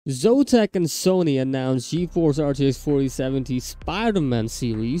Zotac and Sony announced GeForce RTX 4070 Spider-Man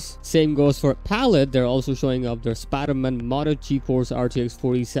series. Same goes for Palit. They're also showing up their Spider-Man modded GeForce RTX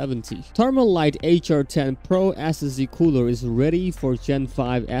 4070. Thermalright HR10 Pro SSD cooler is ready for Gen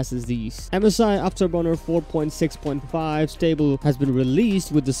 5 SSDs. MSI Afterburner 4.6.5 stable has been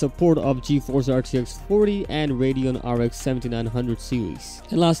released with the support of GeForce RTX 40 and Radeon RX 7900 series.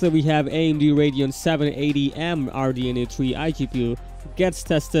 And lastly, we have AMD Radeon 780M RDNA3 iGPU gets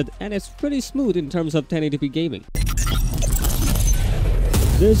tested, and it's pretty smooth in terms of 1080p gaming.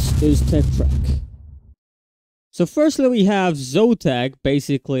 This is Tech Track. So firstly, we have Zotac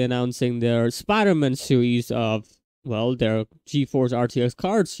basically announcing their Spider-Man series of, well, their GeForce RTX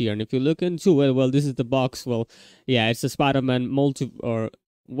cards here. And if you look into it, well, this is the box. Well, yeah, it's a Spider-Man or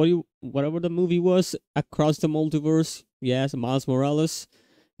whatever the movie was, Across the Multiverse. Yes, Miles Morales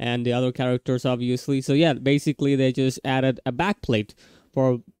and the other characters, obviously. So yeah, basically they just added a backplate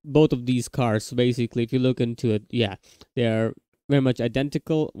for both of these cards. Basically, if you look into it, yeah, they're very much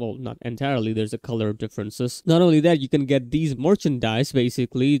identical. Well, not entirely, there's a color differences. Not only that, you can get these merchandise.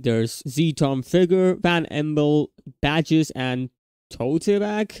 Basically, there's Z-Tom figure, fan emblem, badges, and tote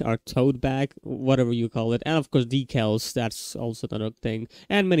bag, whatever you call it, and of course decals. That's also another thing,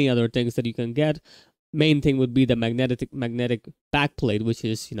 and many other things that you can get. Main thing would be the magnetic backplate, which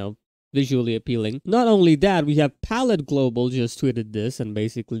is, you know, visually appealing. Not only that, we have Palit Global just tweeted this, and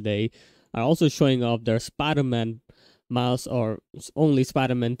basically they are also showing off their Spider-Man Miles or only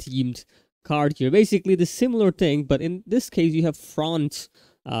Spider-Man themed card here. Basically the similar thing, but in this case you have front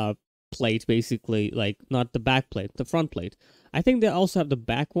plate, basically, like not the back plate, the front plate. I think they also have the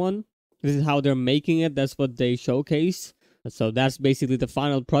back one. This is how they're making it. That's what they showcase. So that's basically the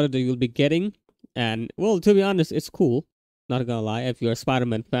final product that you'll be getting. And, well, to be honest, it's cool. Not gonna lie, if you're a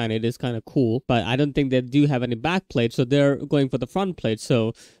Spider-Man fan, it is kind of cool. But I don't think they do have any back plate, so they're going for the front plate.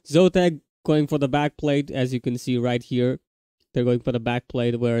 So Zotac going for the back plate, as you can see right here. They're going for the back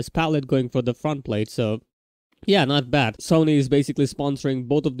plate, whereas Palit going for the front plate. So yeah, not bad. Sony is basically sponsoring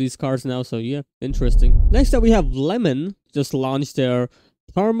both of these cars now, so yeah, interesting. Next up, we have Lemon just launched their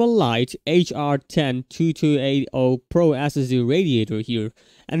Thermalright HR10 2280 Pro SSD radiator here,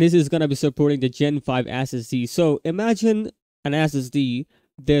 and this is gonna be supporting the Gen 5 SSD. So imagine an SSD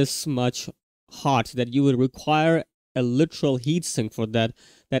this much hot that you would require a literal heatsink for that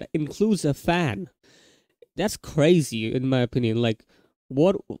includes a fan. That's crazy in my opinion. Like,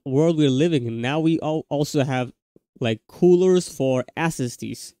 what world we're living in now. We also have like coolers for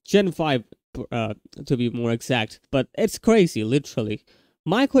SSDs, Gen 5 to be more exact, but it's crazy, literally.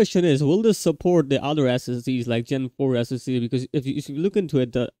 My question is, will this support the other SSDs like Gen 4 SSD? Because if you look into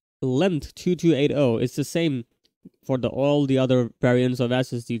it, the length 2280 is the same for all the other variants of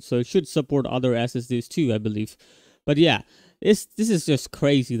SSDs, so it should support other SSDs too, I believe. But yeah, this is just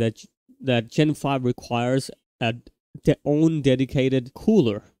crazy that Gen 5 requires their own dedicated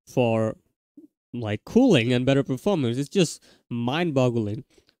cooler for like cooling and better performance. It's just mind-boggling.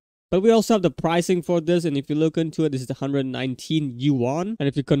 But we also have the pricing for this, and if you look into it, this is 119 yuan, and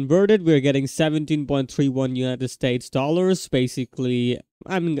if you convert it, we're getting 17.31 United States dollars. Basically,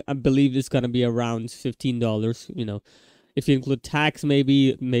 I believe it's gonna be around $15. You know, if you include tax,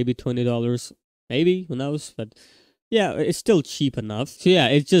 maybe $20, maybe, who knows? But yeah, it's still cheap enough. So yeah,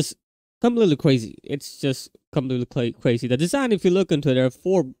 it's just completely crazy. It's just completely crazy. The design, if you look into it, there are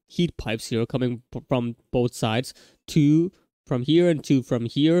 4 heat pipes here coming from both sides, 2 from here and 2 from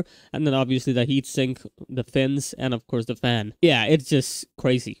here, and then obviously the heatsink, the fins, and of course the fan. Yeah, it's just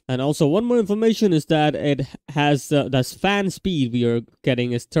crazy. And also one more information is that it has the fan speed we are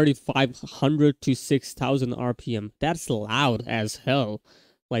getting is 3500 to 6000 RPM. That's loud as hell.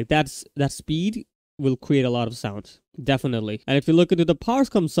 Like that speed will create a lot of sound, definitely. And if you look into the power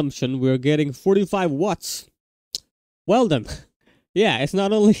consumption, we're getting 45 watts. Well then. Yeah, it's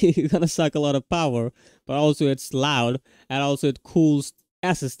not only gonna suck a lot of power, but also it's loud, and also it cools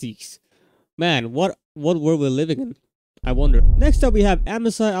SSDs. Man, what world we're living in, I wonder. Next up, we have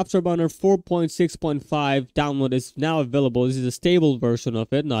MSI Afterburner 4.6.5 download is now available. This is a stable version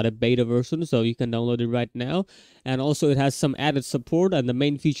of it, not a beta version, so you can download it right now. And also it has some added support, and the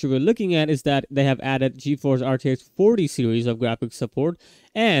main feature we're looking at is that they have added GeForce RTX 40 series of graphics support,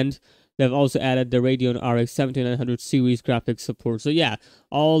 and they've also added the Radeon RX 7900 series graphics support. So yeah,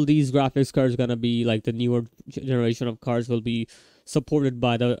 all these graphics cards are gonna be like the newer generation of cards will be supported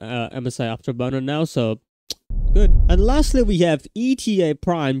by the MSI Afterburner now. So good. And lastly, we have ETA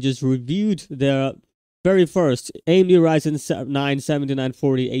Prime just reviewed their very first AMD Ryzen 9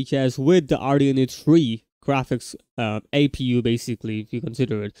 7940HS with the RDNA 3 graphics APU, basically, if you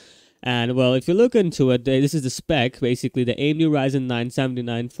consider it. And well, if you look into it, this is the spec, basically the AMD Ryzen 9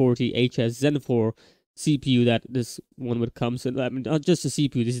 7940HS Zen 4 CPU that this one would come. So I mean, not just the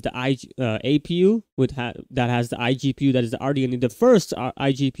CPU. This is the APU that has the iGPU. That is the RDNA, the first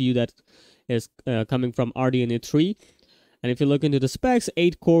iGPU that is coming from RDNA 3. And if you look into the specs,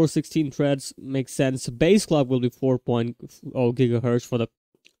 8 core, 16 threads makes sense. Base clock will be 4.0 gigahertz for the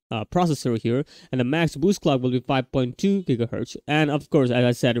processor here, and the max boost clock will be 5.2 gigahertz. And of course, as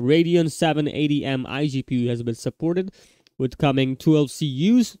I said, Radeon 780M iGPU has been supported with coming 12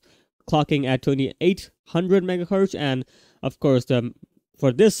 CUs, clocking at 2800 megahertz. And of course,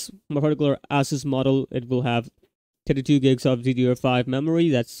 for this particular Asus model, it will have 32 gigs of DDR5 memory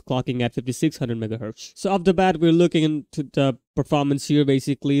that's clocking at 5600 megahertz. So off the bat, we're looking into the performance here.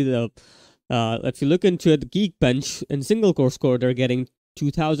 Basically, if you look into it, the Geekbench and single core score, they're getting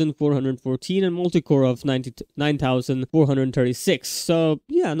 2,414 and multi-core of 9,436. So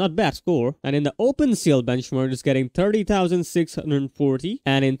yeah, not bad score. And in the OpenSeal benchmark, it's getting 30,640.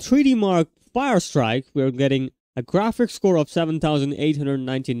 And in 3D Mark Firestrike, we're getting a graphics score of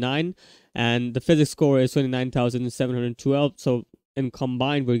 7,899, and the physics score is 29,712. So in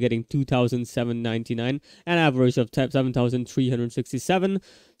combined, we're getting 2,799, an average of 7,367.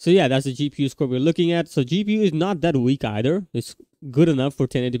 So yeah, that's the GPU score we're looking at. So GPU is not that weak either. It's good enough for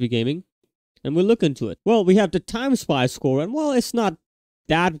 1080p gaming, and we'll look into it. Well, we have the Time Spy score, and well, it's not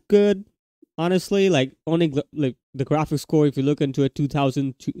that good, honestly. Like only like the graphics score, if you look into it,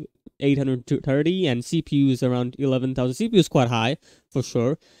 2,830, and CPU is around 11,000. CPU is quite high for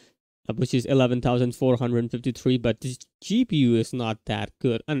sure, which is 11,453, but the GPU is not that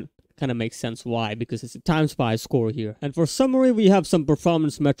good, and kind of makes sense why, because it's a Time Spy score here. And for summary, we have some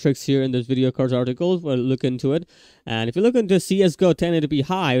performance metrics here in this video cards article. We'll look into it. And if you look into CSGO 1080p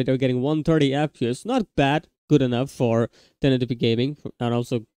high, they're getting 130 FPS. Not bad, good enough for 1080p gaming, and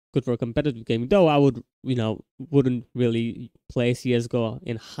also good for competitive gaming. Though I would, wouldn't really play CSGO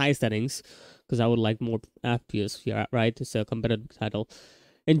in high settings, because I would like more FPS here, right? It's a competitive title.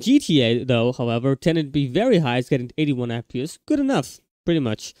 In GTA, though, however, 1080p very high is getting 81 FPS. Good enough, pretty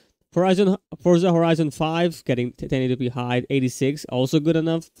much. Forza Horizon 5 getting 1080p high 86, also good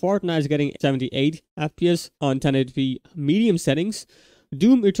enough. Fortnite is getting 78 FPS on 1080p medium settings.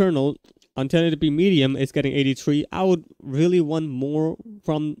 Doom Eternal on 1080p medium is getting 83. I would really want more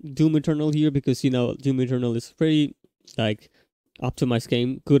from Doom Eternal here, because Doom Eternal is pretty like optimized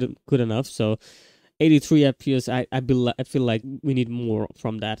game, good enough. So 83 FPS, I feel like we need more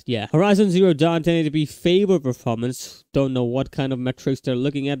from that. Yeah. Horizon Zero Dawn 1080p favor performance. Don't know what kind of metrics they're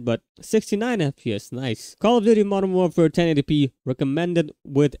looking at, but 69 FPS, nice. Call of Duty Modern Warfare 1080p recommended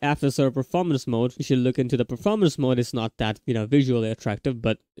with FSR performance mode. You should look into the performance mode. It's not that, visually attractive,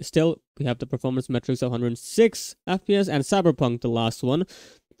 but still we have the performance metrics of 106 FPS. And Cyberpunk, the last one,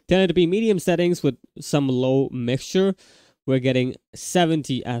 1080p medium settings with some low mixture. We're getting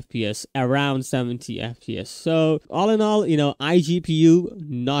 70 FPS, around 70 FPS. So all in all, iGPU,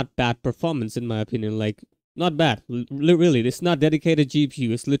 not bad performance in my opinion. Like, not bad. Really, it's not dedicated GPU.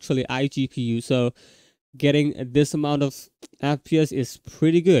 It's literally iGPU. So getting this amount of FPS is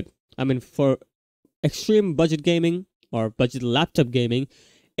pretty good. I mean, for extreme budget gaming or budget laptop gaming,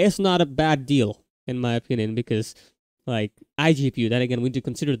 it's not a bad deal in my opinion, because like iGPU, then again, we need to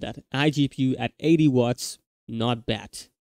consider that. iGPU at 80 watts, not bad.